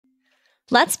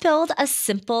Let's build a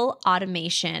simple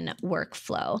automation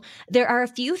workflow. There are a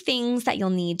few things that you'll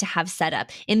need to have set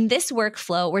up. In this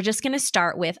workflow, we're just going to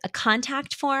start with a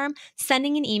contact form,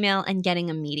 sending an email, and getting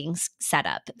a meeting set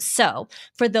up. So,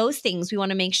 for those things, we want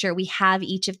to make sure we have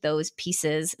each of those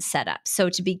pieces set up. So,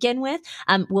 to begin with,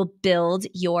 we'll build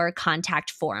your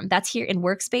contact form. That's here in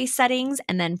Workspace Settings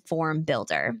and then Form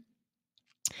Builder.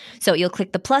 So you'll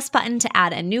click the plus button to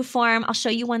add a new form. I'll show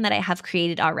you one that I have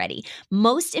created already.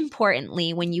 Most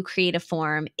importantly, when you create a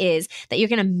form is that you're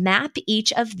going to map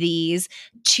each of these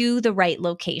to the right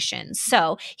location.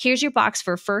 So here's your box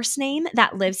for first name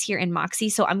that lives here in Moxie.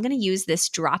 So I'm going to use this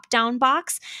drop down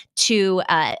box to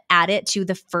add it to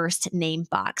the first name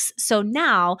box. So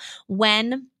now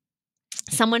when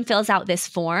someone fills out this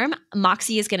form,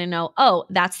 Moxie is going to know, oh,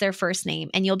 that's their first name.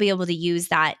 And you'll be able to use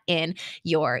that in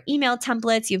your email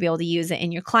templates. You'll be able to use it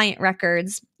in your client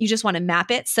records. You just want to map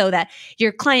it so that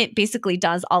your client basically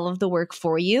does all of the work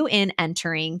for you in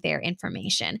entering their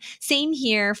information. Same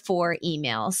here for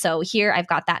email. So here I've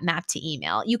got that map to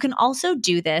email. You can also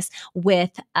do this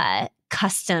with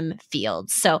custom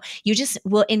fields. So you just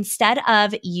will, instead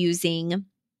of using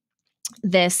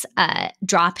this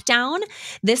drop down,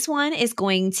 this one is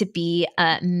going to be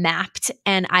mapped,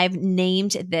 and I've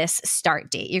named this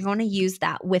start date. You're going to use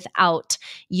that without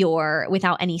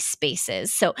any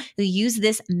spaces. So you use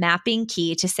this mapping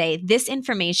key to say this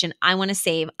information I want to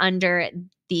save under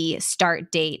the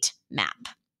start date map.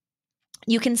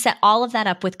 You can set all of that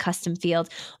up with custom fields.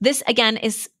 This again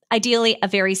is ideally a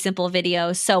very simple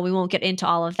video, so we won't get into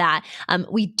all of that.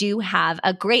 We do have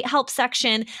a great help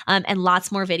section and lots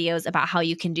more videos about how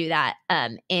you can do that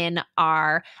in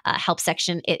our help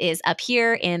section. It is up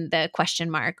here in the question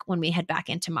mark when we head back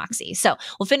into Moxie. So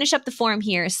we'll finish up the form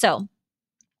here. So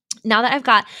now that I've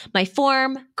got my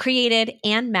form created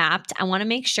and mapped, I want to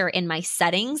make sure in my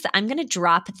settings that I'm going to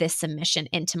drop this submission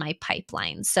into my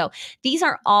pipeline. So these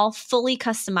are all fully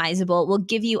customizable. We'll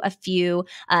give you a few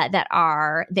that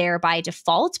are there by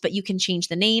default, but you can change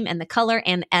the name and the color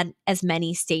and add as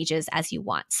many stages as you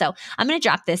want. So I'm going to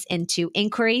drop this into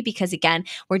inquiry because, again,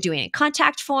 we're doing a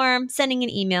contact form, sending an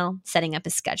email, setting up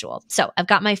a schedule. So I've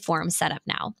got my form set up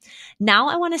now. Now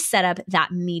I want to set up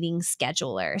that meeting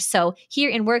scheduler. So here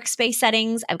in Workspace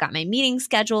Settings, I've got my meeting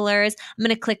schedulers. I'm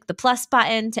going to click the plus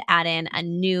button to add in a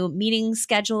new meeting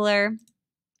scheduler.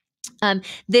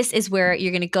 This is where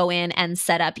you're going to go in and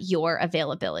set up your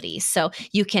availability. So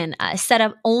you can set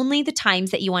up only the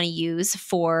times that you want to use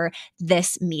for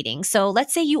this meeting. So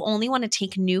let's say you only want to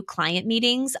take new client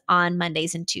meetings on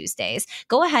Mondays and Tuesdays.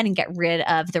 Go ahead and get rid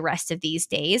of the rest of these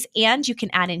days. And you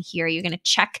can add in here, you're going to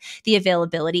check the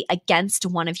availability against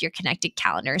one of your connected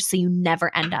calendars so you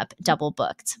never end up double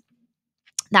booked.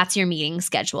 That's your meeting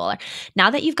scheduler. Now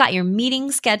that you've got your meeting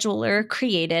scheduler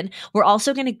created, we're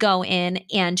also going to go in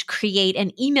and create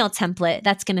an email template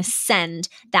that's going to send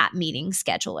that meeting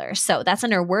scheduler. So that's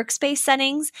under Workspace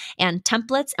Settings and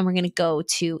Templates, and we're going to go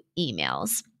to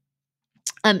Emails.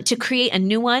 To create a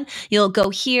new one, you'll go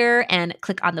here and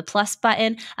click on the plus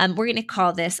button. We're going to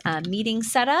call this Meeting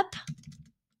Setup.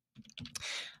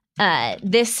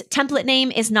 This template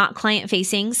name is not client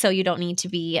facing, so you don't need to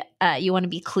be, you want to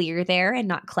be clear there and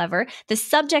not clever. The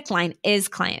subject line is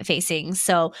client facing,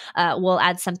 so we'll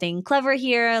add something clever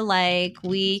here like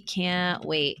we can't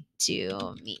wait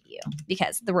to meet you,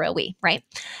 because the royal we, right?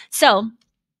 So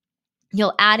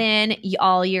you'll add in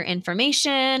all your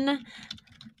information.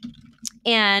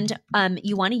 And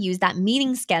you want to use that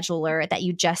meeting scheduler that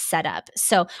you just set up.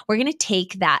 So we're going to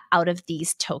take that out of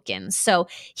these tokens. So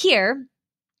here,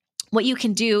 what you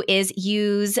can do is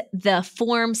use the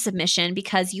form submission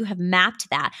because you have mapped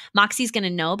that. Moxie's going to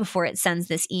know before it sends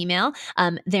this email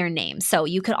their name. So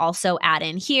you could also add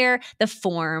in here the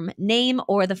form name,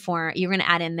 or the form, you're going to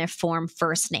add in their form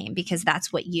first name because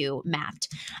that's what you mapped.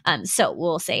 So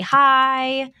we'll say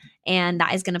hi, and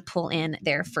that is going to pull in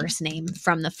their first name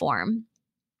from the form.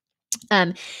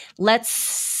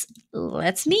 Let's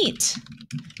meet.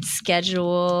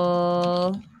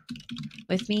 Schedule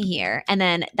with me here. And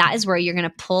then that is where you're going to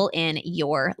pull in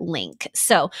your link.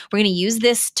 So we're going to use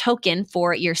this token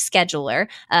for your scheduler.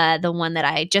 The one that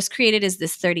I just created is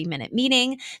this 30-minute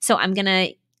meeting. So I'm going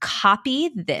to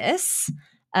copy this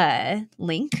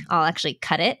link. I'll actually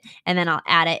cut it, and then I'll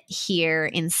add it here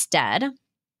instead,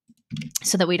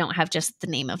 so that we don't have just the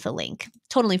name of the link.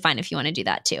 Totally fine if you want to do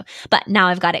that too. But now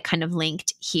I've got it kind of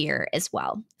linked here as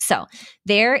well. So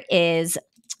there is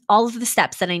all of the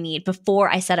steps that I need before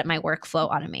I set up my workflow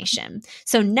automation.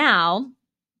 So now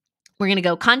We're going to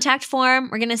go contact form.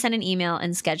 We're going to send an email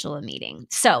and schedule a meeting.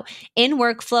 So in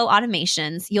workflow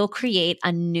automations, you'll create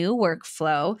a new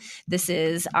workflow. This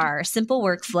is our simple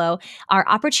workflow. Our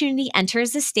opportunity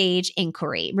enters the stage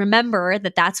inquiry. Remember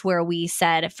that that's where we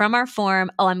said from our form,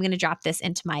 oh, I'm going to drop this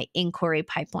into my inquiry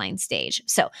pipeline stage.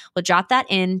 So we'll drop that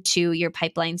into your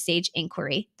pipeline stage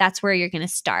inquiry. That's where you're going to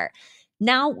start.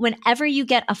 Now, whenever you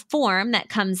get a form that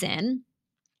comes in,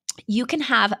 you can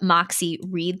have Moxie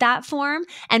read that form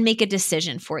and make a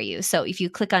decision for you. So if you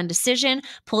click on decision,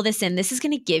 pull this in, this is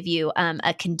going to give you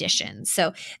a condition.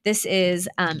 So this is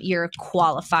your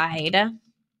qualified.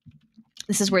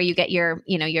 This is where you get your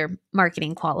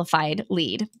marketing qualified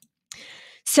lead.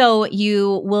 So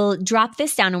you will drop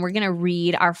this down and we're going to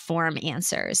read our form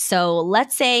answers. So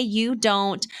let's say you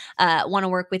don't want to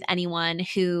work with anyone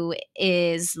who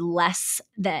is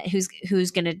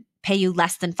who's going to pay you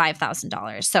less than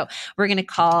 $5,000. So we're going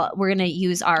to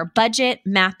use our budget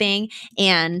mapping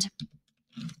and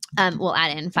we'll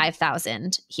add in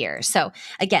 5,000 here. So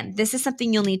again, this is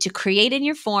something you'll need to create in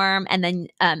your form, and then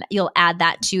you'll add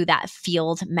that to that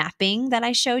field mapping that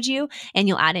I showed you, and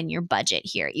you'll add in your budget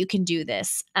here. You can do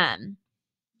this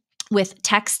with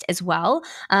text as well.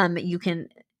 You can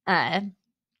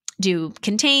do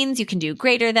contains, you can do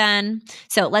greater than.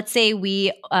 So let's say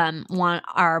we want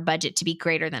our budget to be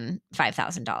greater than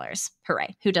 $5,000.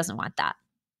 Hooray. Who doesn't want that?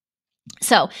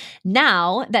 So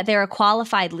now that they're a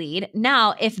qualified lead,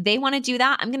 now if they want to do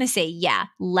that, I'm going to say, yeah,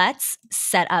 let's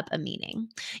set up a meeting.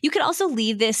 You could also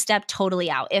leave this step totally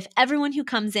out. If everyone who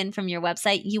comes in from your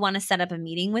website, you want to set up a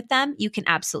meeting with them, you can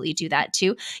absolutely do that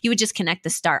too. You would just connect the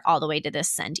start all the way to this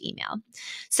send email.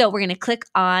 So we're going to click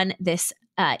on this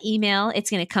email. It's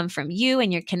going to come from you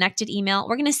and your connected email.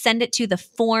 We're going to send it to the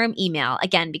form email.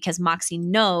 Again, because Moxie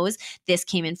knows this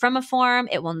came in from a form,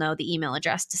 it will know the email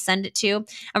address to send it to.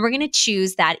 And we're going to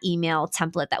choose that email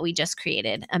template that we just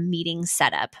created, a meeting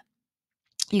setup.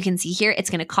 You can see here,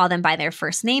 it's going to call them by their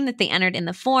first name that they entered in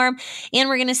the form. And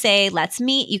we're going to say, let's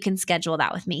meet. You can schedule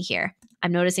that with me here.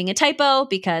 I'm noticing a typo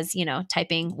because,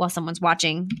 typing while someone's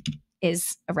watching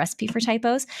is a recipe for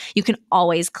typos. You can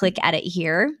always click edit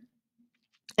here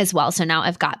as well. So now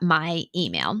I've got my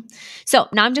email. So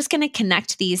now I'm just going to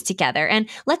connect these together. And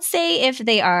let's say if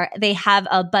they have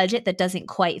a budget that doesn't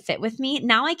quite fit with me,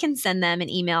 now I can send them an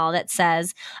email that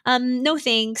says, no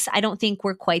thanks, I don't think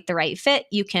we're quite the right fit.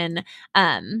 You can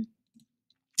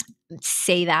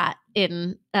say that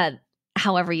in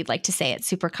however you'd like to say it,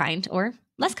 super kind or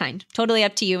less kind, totally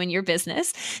up to you and your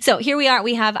business. So here we are.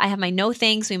 I have my no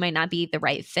thanks. We might not be the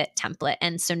right fit template.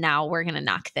 And so now we're going to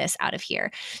knock this out of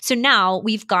here. So now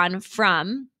we've gone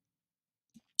from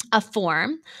a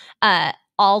form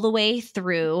all the way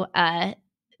through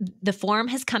the form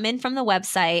has come in from the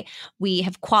website. We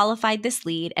have qualified this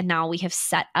lead, and now we have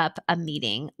set up a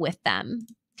meeting with them.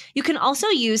 You can also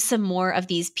use some more of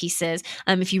these pieces.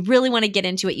 If you really want to get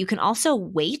into it, you can also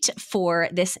wait for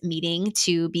this meeting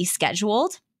to be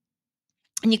scheduled.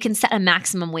 And you can set a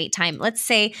maximum wait time. Let's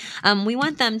say we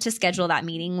want them to schedule that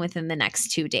meeting within the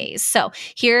next 2 days. So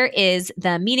here is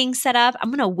the meeting setup.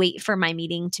 I'm going to wait for my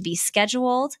meeting to be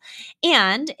scheduled.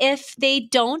 And if they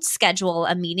don't schedule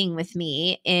a meeting with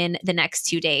me in the next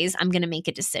 2 days, I'm going to make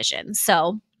a decision.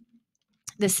 So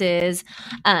this is,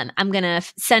 I'm going to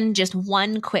send just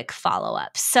one quick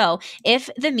follow-up. So if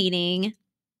the meeting,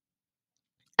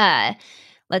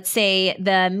 let's say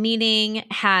the meeting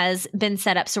has been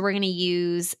set up. So we're going to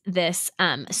use this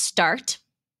start.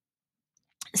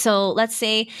 So let's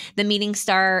say the meeting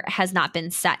start has not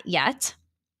been set yet.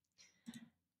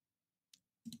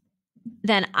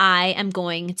 Then I am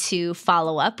going to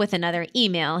follow up with another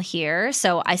email here.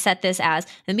 So I set this as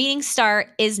the meeting start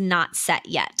is not set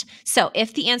yet. So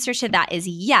if the answer to that is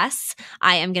yes,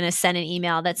 I am going to send an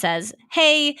email that says,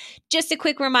 hey, just a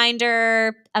quick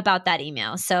reminder about that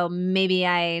email. So maybe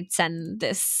I send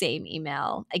this same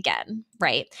email again,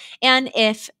 right? And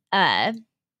if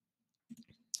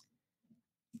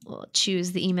we'll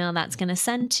choose the email that's going to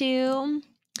send to.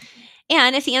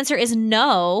 And if the answer is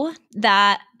no,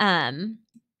 that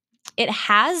it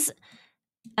has,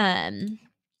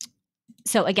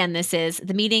 so again, this is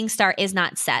the meeting start is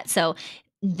not set. So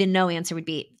the no answer would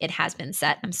be it has been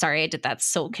set. I'm sorry I did that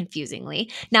so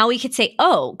confusingly. Now we could say,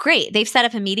 oh, great, they've set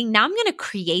up a meeting. Now I'm going to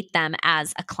create them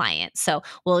as a client. So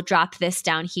we'll drop this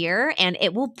down here and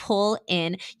it will pull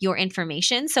in your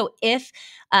information. So if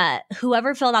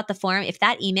whoever filled out the form, if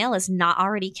that email is not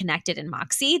already connected in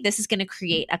Moxie, this is going to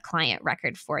create a client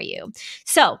record for you.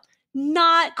 So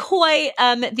not quite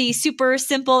the super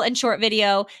simple and short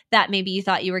video that maybe you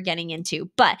thought you were getting into.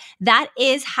 But that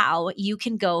is how you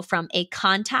can go from a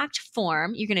contact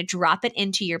form. You're going to drop it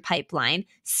into your pipeline,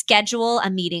 schedule a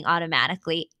meeting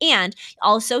automatically, and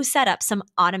also set up some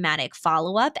automatic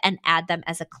follow-up and add them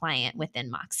as a client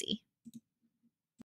within Moxie.